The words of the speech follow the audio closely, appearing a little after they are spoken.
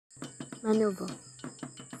Manobo.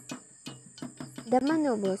 The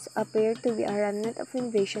Manobos appear to be a remnant of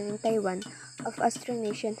invasion in Taiwan of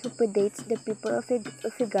Austronesian who predates the people of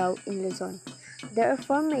Ifugao in Luzon. There are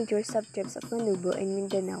four major subtribes of Manobo in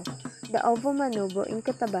Mindanao: the Ovo Manobo in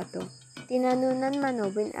Cotabato, Tinanunan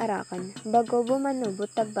Manobo in Arakan, Bagobo Manobo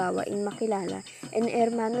Tagbawa in Makilala, and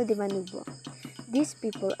Hermano de Manobo. These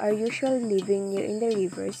people are usually living near in the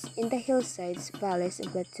rivers, in the hillsides, valleys,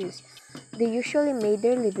 and plateaus. They usually made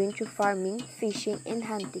their living through farming, fishing, and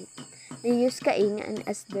hunting. They use kaingan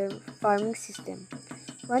as their farming system.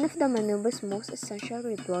 One of the Manobo's most essential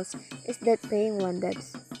rituals is that paying one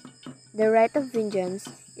debts. The right of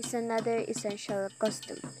vengeance is another essential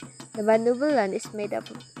custom. The Manobo land is made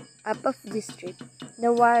up of district.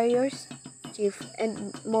 The warriors, chief,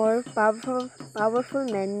 and more powerful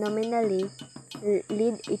men nominally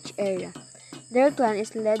lead each area. Their clan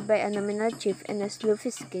is led by a nominal chief and a slew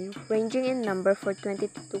fiskin ranging in number from 20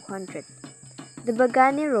 to 200. The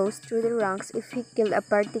Bagani rose through the ranks if he killed a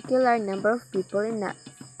particular number of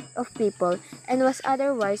people and was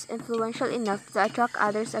otherwise influential enough to attract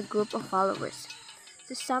others a group of followers.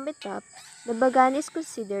 To sum it up, the Bagani is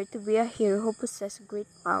considered to be a hero who possessed great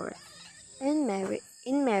power. In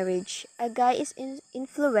marriage, a guy is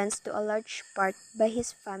influenced to a large part by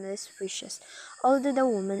his family's wishes, although the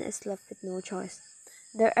woman is left with no choice.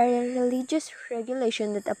 There are religious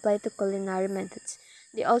regulations that apply to culinary methods.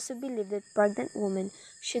 They also believe that pregnant women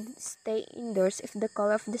should stay indoors if the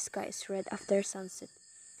color of the sky is red after sunset.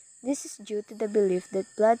 This is due to the belief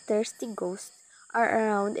that bloodthirsty ghosts are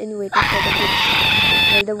around and waiting for the baby.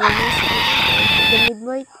 While the woman is giving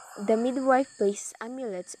birth, the midwife places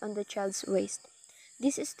amulets on the child's waist.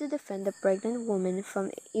 This is to defend the pregnant woman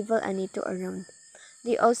from evil Anito around.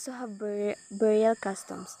 They also have burial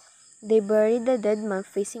customs. They bury the dead man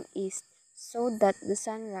facing east so that the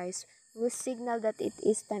sunrise will signal that it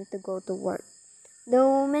is time to go to work. The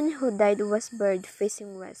woman who died was buried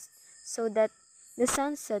facing west so that the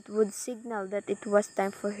sunset would signal that it was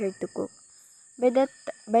time for her to cook. By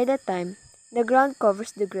that time, the ground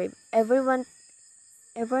covers the grave. Everyone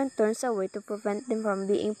turns away to prevent them from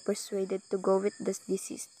being persuaded to go with the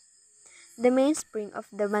deceased. The mainspring of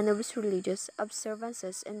the Manobo's religious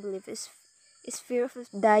observances and belief is fear of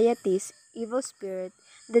deities, evil spirit,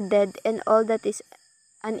 the dead, and all that is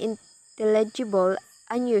unintelligible,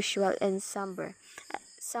 unusual, and somber.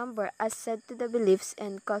 As said to the beliefs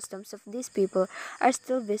and customs of these people are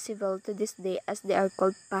still visible to this day as they are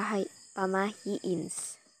called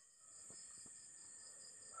pamahiins.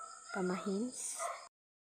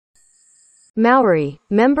 Maori,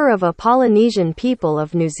 member of a Polynesian people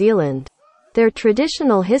of New Zealand. Their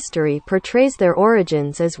traditional history portrays their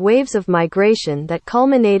origins as waves of migration that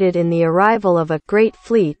culminated in the arrival of a great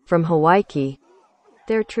fleet from Hawaii.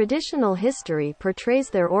 Their traditional history portrays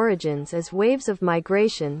their origins as waves of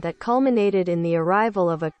migration that culminated in the arrival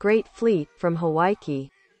of a great fleet from Hawaii,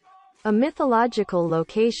 a mythological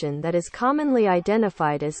location that is commonly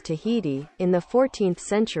identified as Tahiti. In the 14th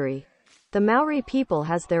century, the Maori people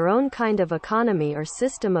has their own kind of economy or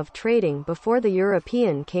system of trading before the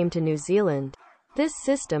European came to New Zealand. This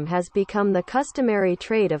system has become the customary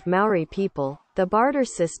trade of Maori people. The barter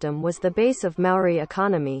system was the base of Maori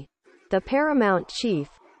economy. The paramount chief,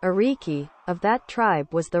 Ariki, of that tribe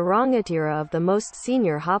was the rangatira of the most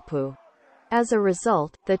senior hapu. As a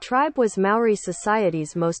result, the tribe was Maori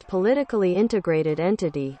society's most politically integrated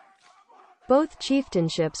entity. Both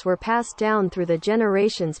chieftainships were passed down through the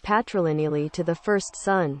generations patrilineally to the first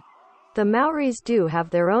son. The Maoris do have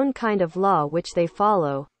their own kind of law which they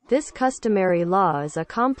follow. This customary law is a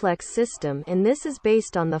complex system, and this is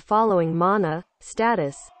based on the following mana,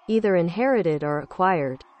 status, either inherited or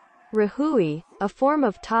acquired. Rahui, a form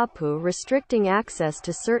of tapu restricting access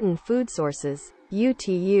to certain food sources,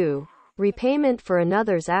 utu, repayment for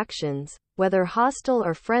another's actions, whether hostile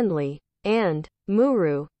or friendly, and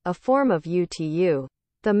muru, a form of utu.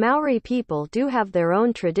 The Maori people do have their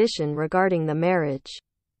own tradition regarding the marriage.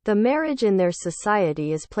 The marriage in their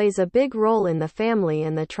society plays a big role in the family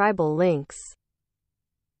and the tribal links.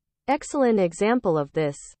 Excellent example of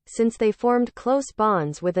this, since they formed close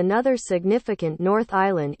bonds with another significant North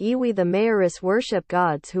Island iwi. The Maoris worship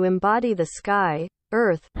gods who embody the sky,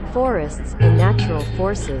 earth, forests, and natural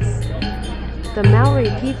forces. The Maori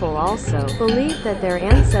people also believe that their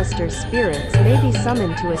ancestors' spirits may be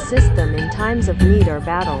summoned to assist them in times of need or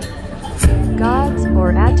battle. Gods,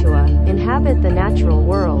 or atua, inhabit the natural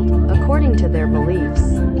world, according to their beliefs.